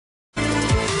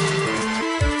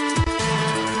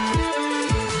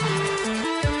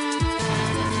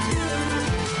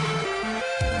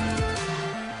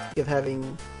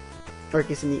having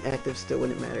Arceus in the active still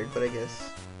wouldn't matter, but I guess...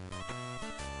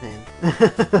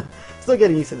 Man. Still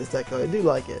getting used to this deck though, I do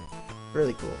like it.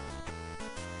 Really cool.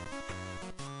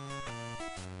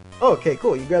 Oh, okay,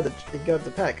 cool, you grabbed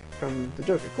the pack from the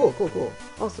Joker. Cool, cool, cool.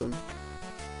 Awesome.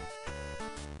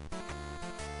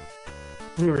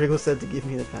 Wriggle said to give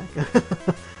me the pack.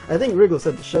 I think Wriggle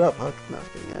said to shut up, Huck. No, I'm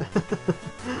kidding.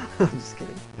 I'm just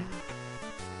kidding.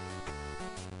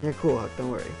 You're cool, Huck, don't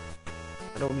worry.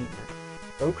 I don't mean that.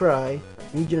 Don't cry.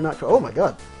 I need you to not cry. Oh my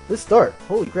god, this start!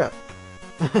 Holy crap.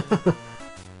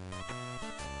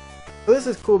 So this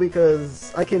is cool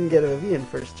because I can get a Vivillon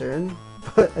first turn,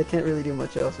 but I can't really do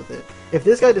much else with it. If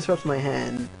this guy disrupts my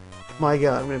hand, my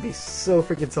god, I'm gonna be so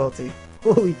freaking salty.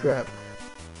 Holy crap.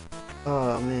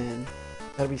 Oh man.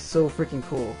 That'd be so freaking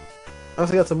cool. I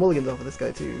also got some mulligans off of this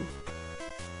guy too.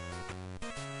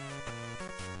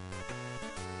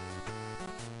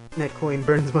 That coin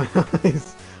burns my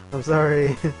eyes. I'm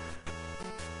sorry.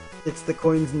 It's the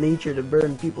coin's nature to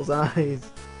burn people's eyes.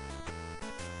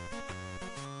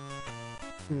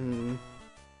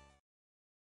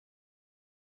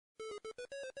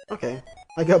 Okay.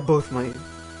 I got both my...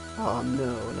 Oh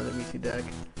no, another Mewtwo deck.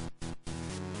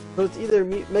 So it's either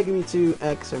Mega Mewtwo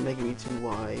X or Mega Mewtwo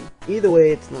Y. Either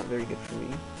way, it's not very good for me.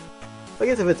 I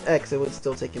guess if it's X, it would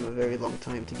still take him a very long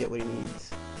time to get what he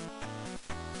needs.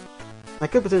 I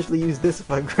could potentially use this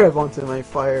if I grab onto my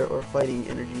fire or fighting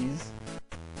energies.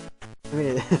 I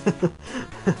mean,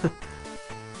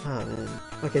 oh man.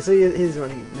 Okay, so he's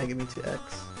running Mega Mewtwo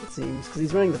X, it seems, because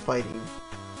he's running the fighting.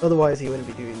 Otherwise, he wouldn't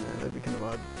be doing that. That'd be kind of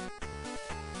odd.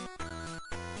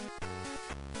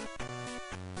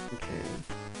 Okay.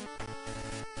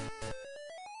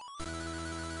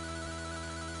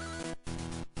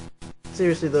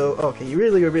 Seriously though, okay, you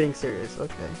really were being serious,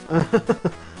 okay.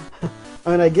 I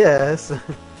mean, I guess.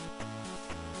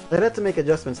 I'd have to make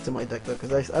adjustments to my deck though,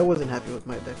 because I wasn't happy with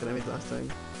my deck that I made last time.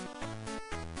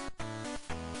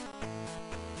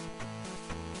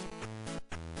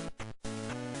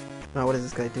 Now, what is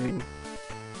this guy doing?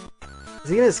 Is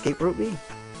he gonna escape rope me?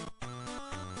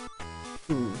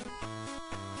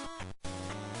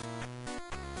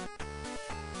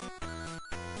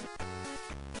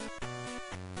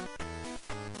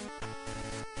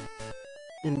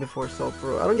 In before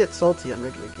Slowbro. I don't get salty on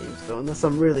regular games though, unless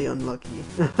I'm really unlucky.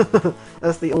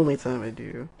 That's the only time I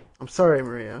do. I'm sorry,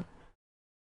 Maria.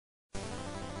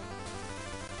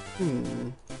 I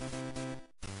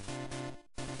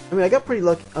mean, I got pretty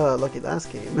lucky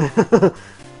last game.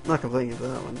 Not complaining for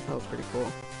that one. That was pretty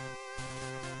cool.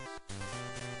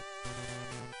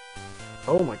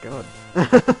 Oh my god.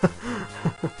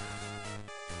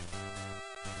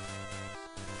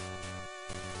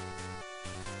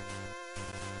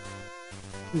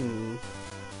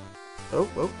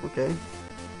 Oh, okay.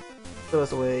 Throw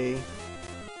us away.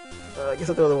 I guess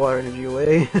I'll throw the water energy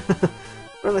away.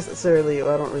 Not necessarily,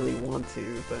 I don't really want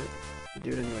to, but I'll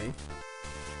do it anyway.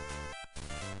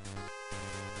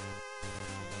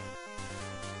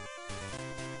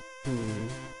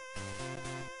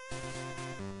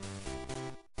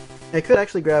 I could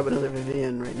actually grab another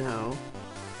Vivillon right now.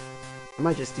 I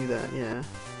might just do that, yeah.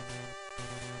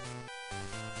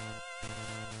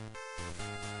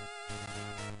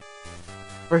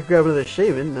 Or I could grab another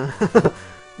Shaymin.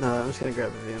 No, I'm just gonna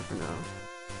grab Vivillon for now.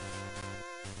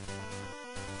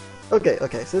 Okay,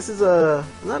 so this is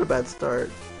not a bad start.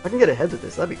 I can get ahead of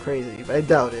this, that'd be crazy, but I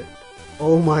doubt it.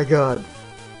 Oh my god.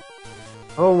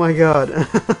 Oh my god.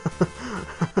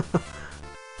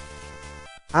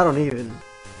 I don't even.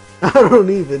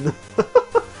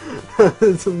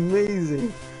 It's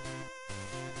amazing.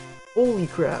 Holy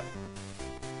crap.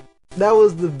 That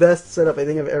was the best setup I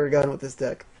think I've ever gotten with this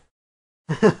deck.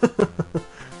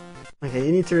 Okay,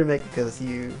 you need to remake it because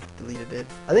you deleted it.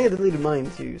 I think I deleted mine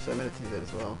too, so I'm gonna do that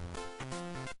as well.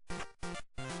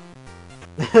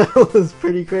 That was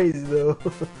pretty crazy though.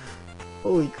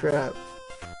 Holy crap.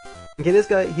 Okay, this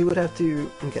guy, he would have to...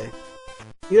 Okay.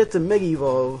 He'd have to Mega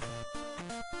Evolve.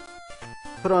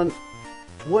 Put on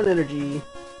one energy,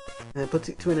 and put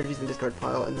two energies in the discard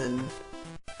pile, and then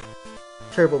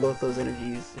turbo both those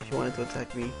energies if you wanted to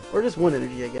attack me. Or just one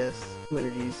energy, I guess. 2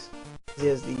 energies. He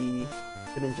has the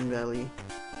Dimension Valley.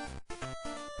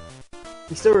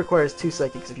 He still requires 2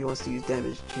 Psychics if he wants to use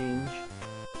damage change.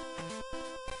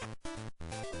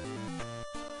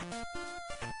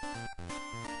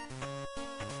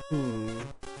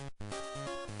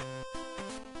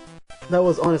 That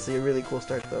was honestly a really cool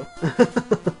start though.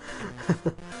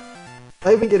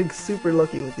 I've been getting super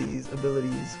lucky with these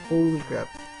abilities. Holy crap.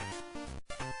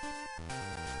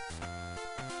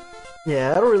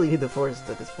 Yeah, I don't really need the forest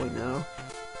at this point now.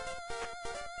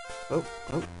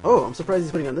 Oh, I'm surprised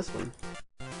he's putting on this one.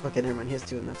 Okay, never mind, he has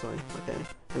two and that's why. Okay,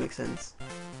 that makes sense.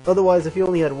 Otherwise, if he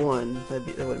only had one, that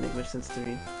wouldn't make much sense to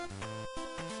me.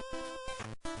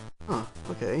 Huh,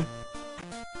 okay.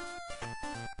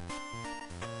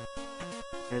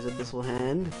 There's Abyssal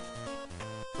Hand.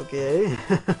 Okay.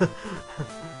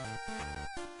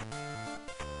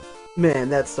 Man,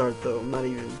 that start though, not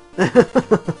even. I'm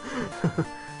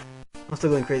still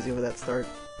going crazy over that start.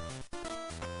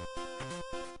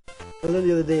 I learned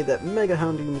the other day that Mega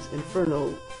Houndoom's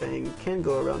Inferno Fang can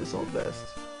go around Assault Vest.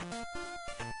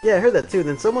 Yeah, I heard that too.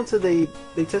 Then someone said they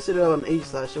tested it out on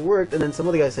H/, it worked, and then some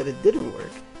other guy said it didn't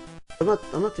work. I'm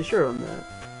not too sure on that.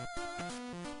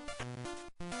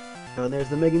 Oh, and there's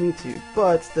the Mega Mewtwo,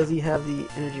 but does he have the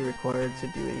energy required to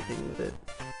do anything with it?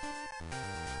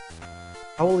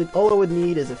 All I would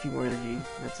need is a few more energy.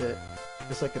 That's it.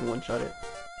 Just so I can one-shot it.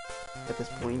 At this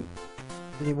point,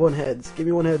 I need one heads. Give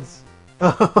me one heads.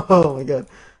 Oh my god.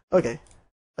 Okay.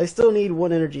 I still need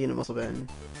one energy in a muscle band.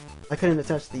 I couldn't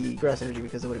attach the grass energy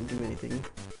because it wouldn't do anything.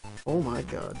 Oh my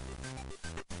god.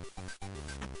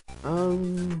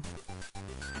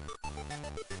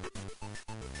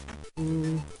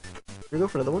 Should we go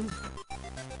for another one?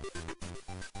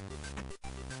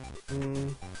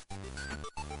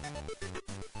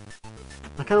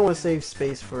 I kinda wanna save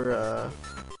space for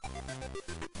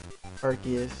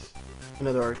Arceus.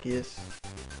 Another Arceus.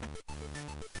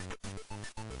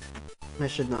 I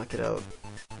should knock it out.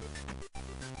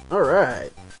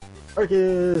 Alright!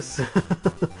 Arceus!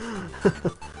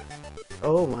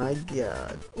 Oh my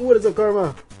god. What is up,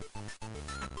 Karma?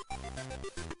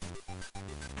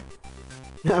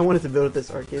 I wanted to build this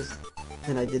Arceus,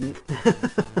 and I didn't.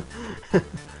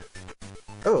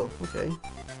 Oh, okay.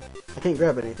 I can't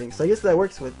grab anything, so I guess that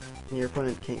works with your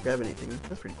opponent can't grab anything.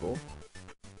 That's pretty cool.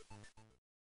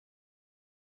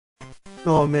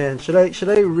 Oh man, should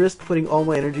I risk putting all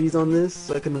my energies on this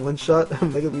so I can one-shot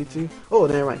Mega Mewtwo? Oh,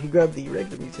 never mind. He grabbed the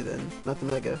regular Mewtwo then, not the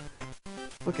Mega.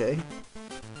 Okay.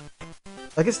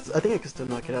 I think I can still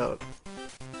knock it out.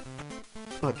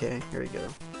 Okay, here we go.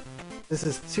 This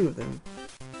is two of them.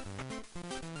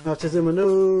 Autism,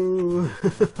 no!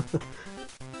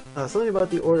 Something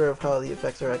about the order of how the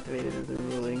effects are activated in the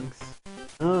rulings.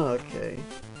 Oh, okay.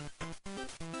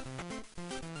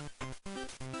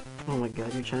 Oh my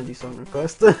god, you're trying to do song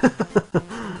request? Wait,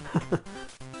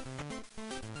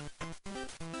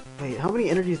 how many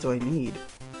energies do I need?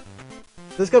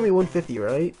 This got me 150,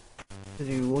 right? To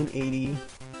do 180.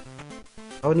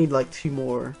 I would need like 2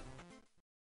 more.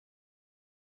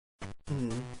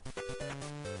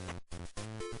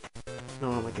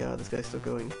 Oh my god, this guy's still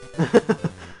going.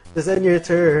 Just end your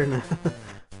turn!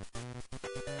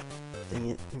 Dang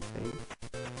it. Okay.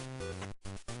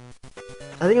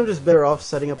 I think I'm just better off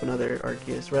setting up another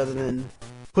Arceus rather than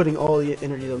putting all the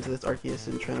energies onto this Arceus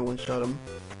and trying to one-shot him.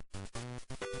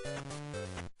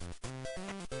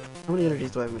 How many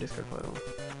energies do I have in my discard pile?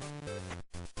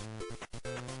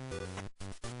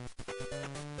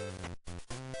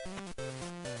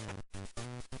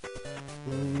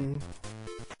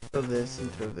 Throw this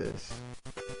and throw this.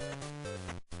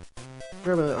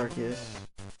 Grab another Arceus.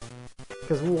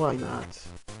 Because why not?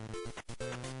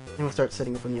 And we'll start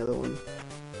setting up on the other one.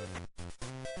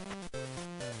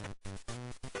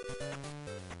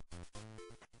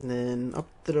 And then I'll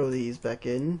throw these back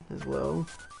in as well.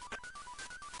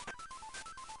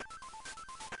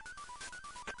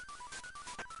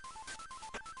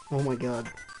 Oh my god.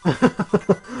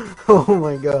 Oh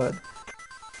my god.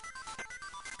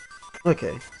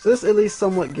 Okay, so this at least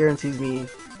somewhat guarantees me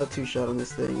a 2-shot on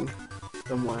this thing.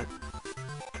 Somewhat.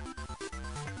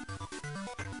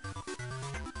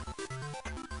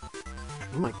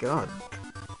 Oh my god.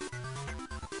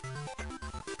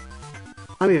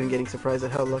 I'm even getting surprised at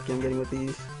how lucky I'm getting with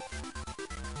these.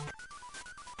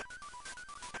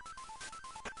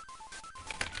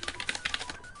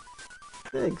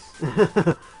 Thanks.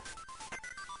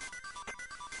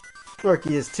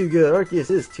 Arceus is too good. Arceus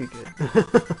is too good.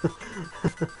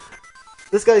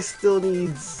 This guy still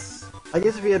needs... I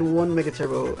guess if he had one Mega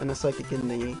Turbo and a Psychic in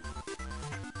the...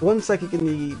 One Psychic in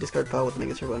the discard pile with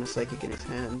Mega Turbo and a Psychic in his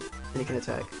hand, and he can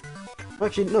attack. Well,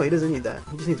 actually, no, he doesn't need that.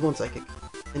 He just needs one Psychic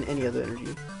and any other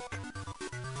energy.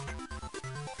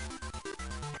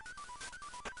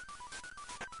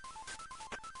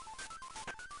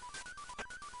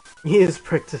 He is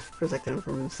protecting him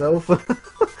from himself.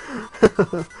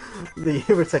 The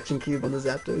protection cube on the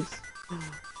Zapdos.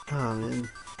 Oh man.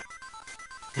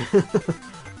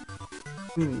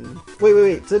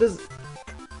 Wait. So does...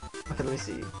 Okay, let me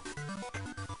see.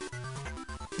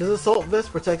 Does Assault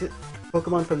Vest protect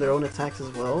Pokemon from their own attacks as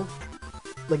well?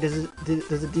 like,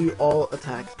 does it do all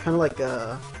attacks? Kind of like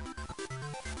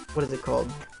what is it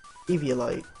called?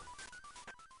 Eviolite.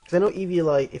 Because I know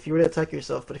Eviolite, if you were to attack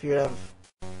yourself, but if you were to have,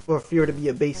 or if you were to be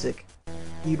a basic,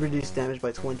 you'd reduce damage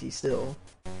by 20 still.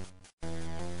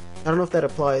 I don't know if that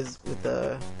applies with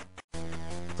the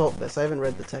Assault Vest. I haven't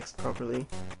read the text properly.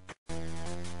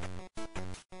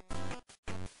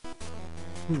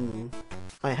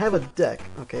 I have a deck.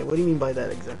 Okay, what do you mean by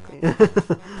that exactly?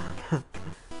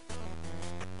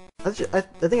 I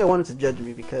think I wanted to judge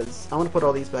me because I want to put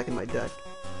all these back in my deck.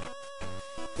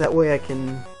 That way I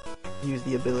can use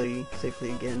the ability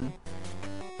safely again.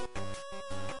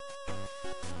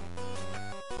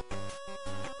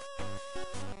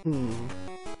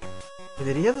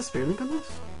 Did he have the Spirit Link on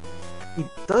this? He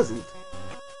doesn't.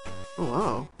 Oh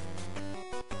wow.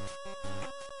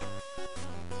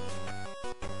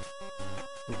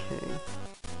 Okay.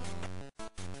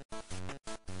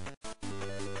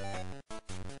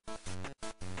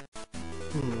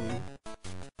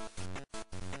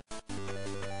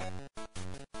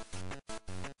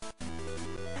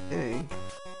 Okay.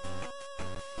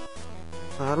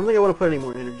 I don't think I want to put any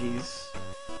more energies.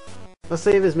 I'll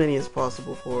save as many as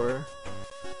possible for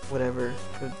whatever,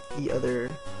 for the other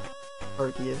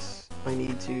Arceus if I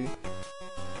need to.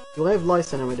 Do I have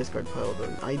Lysandre on my discard pile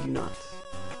though? I do not.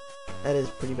 That is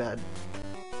pretty bad.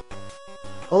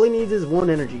 All he needs is one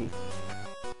energy.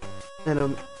 And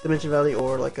a Dimension Valley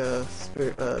or like a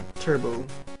Turbo.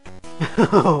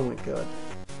 Oh my god.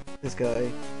 This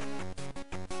guy.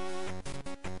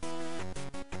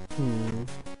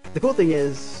 The cool thing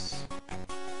is...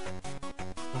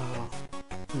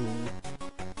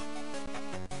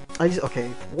 okay,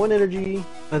 one energy.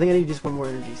 I think I need just one more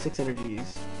energy. 6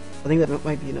 energies. I think that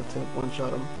might be enough to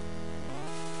one-shot him.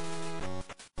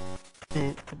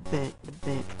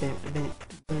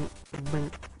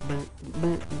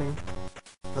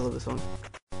 I love this song.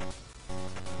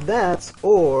 That,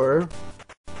 or...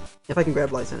 if I can grab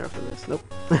Lysandre after this. Nope.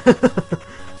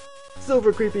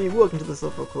 Silver Creepy, welcome to the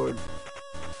Slowbro Chord.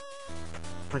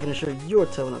 I can assure your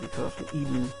tail will not be cut off from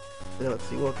Eden.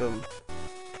 Deoxys, welcome.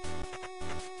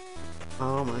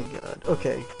 Oh my god.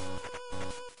 Okay.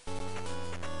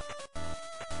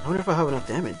 I wonder if I have enough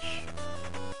damage.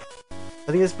 I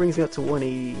think this brings me up to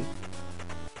 180.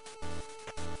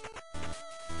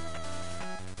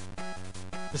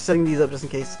 Just setting these up just in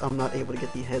case I'm not able to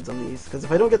get the heads on these. Because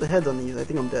if I don't get the heads on these, I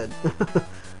think I'm dead.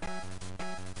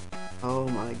 Oh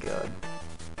my god.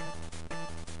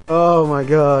 Oh my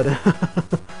god.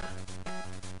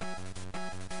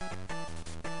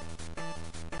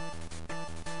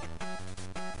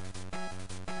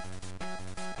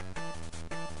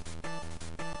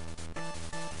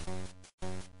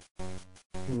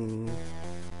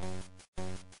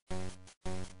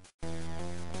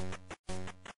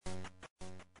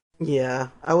 Yeah,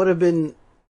 I would have been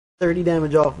 30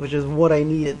 damage off, which is what I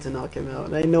needed to knock him out.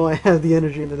 And I know I have the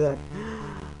energy in the deck.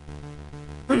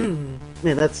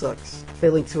 Man, that sucks.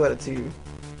 Failing 2 out of 2.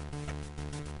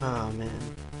 Oh man.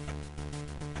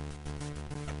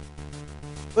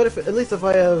 But if at least if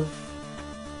I have...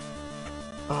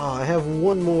 oh, I have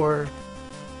one more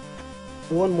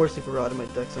Super Rod in my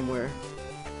deck somewhere.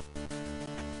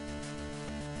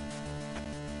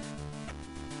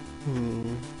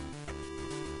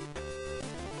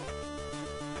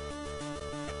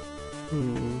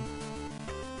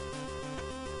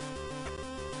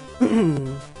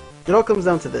 It all comes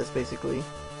down to this, basically.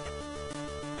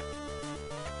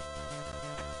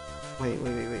 Wait.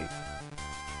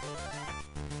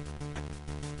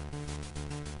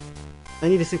 I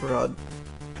need a Super Rod.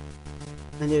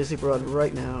 I need a Super Rod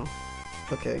right now.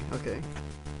 Okay.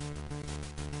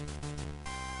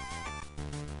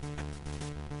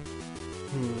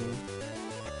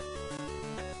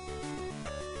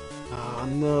 Oh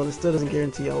no, this still doesn't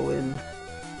guarantee I'll win.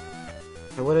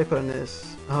 Okay, what did I put on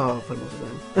this? Oh, I'll put most of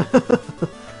them.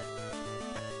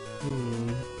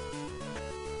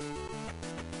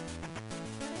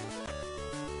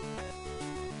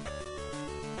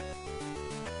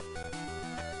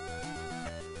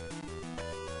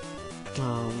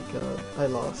 Oh my god, I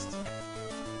lost.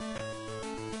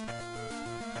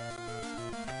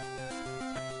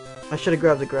 I should have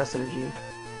grabbed the grass energy.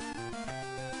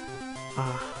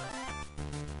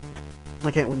 I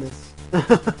can't win this.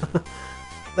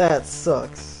 That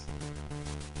sucks.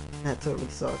 That totally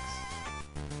sucks.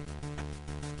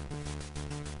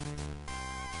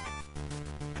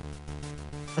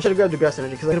 I should have grabbed the grass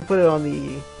energy because I could put it on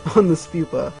the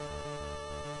Spewpa,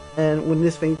 and when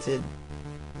this fainted,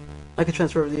 I could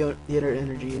transfer the inner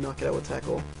energy and knock it out with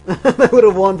tackle. I would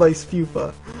have won by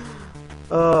Spewpa.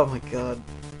 Oh my god.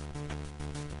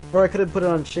 Or I could have put it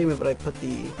on Shaymin, but I put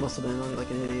the muscle band on like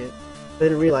an idiot. I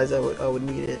didn't realize I would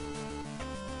need it.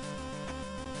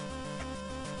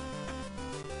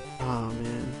 Oh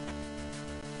man.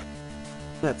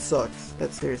 That sucks.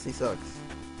 That seriously sucks.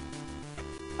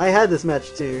 I had this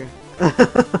match too. That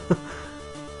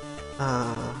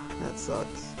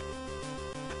sucks.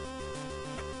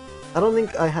 I don't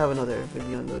think I have another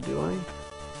Vivillon though, do I?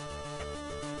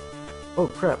 Oh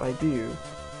crap, I do.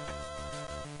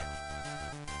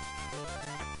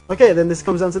 Okay, then this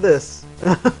comes down to this.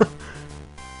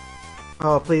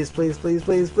 Oh, please, please, please,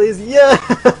 please, please, yes!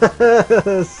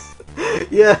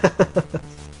 Yes!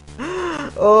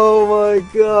 Oh my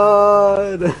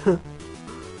god!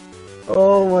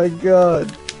 Oh my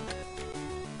god!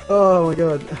 Oh my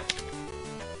god!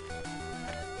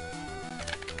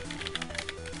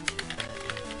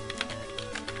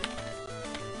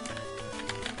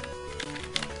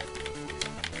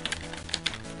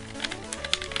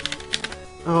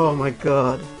 Oh my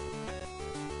god.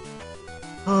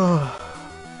 Oh.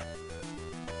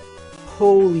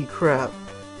 Holy crap.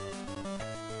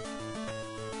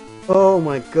 Oh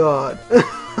my god.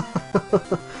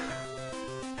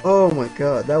 Oh my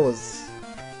god, that was...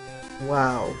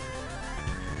 Wow.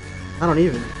 I don't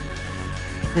even.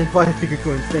 And 5 figure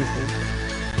coins, thanks man.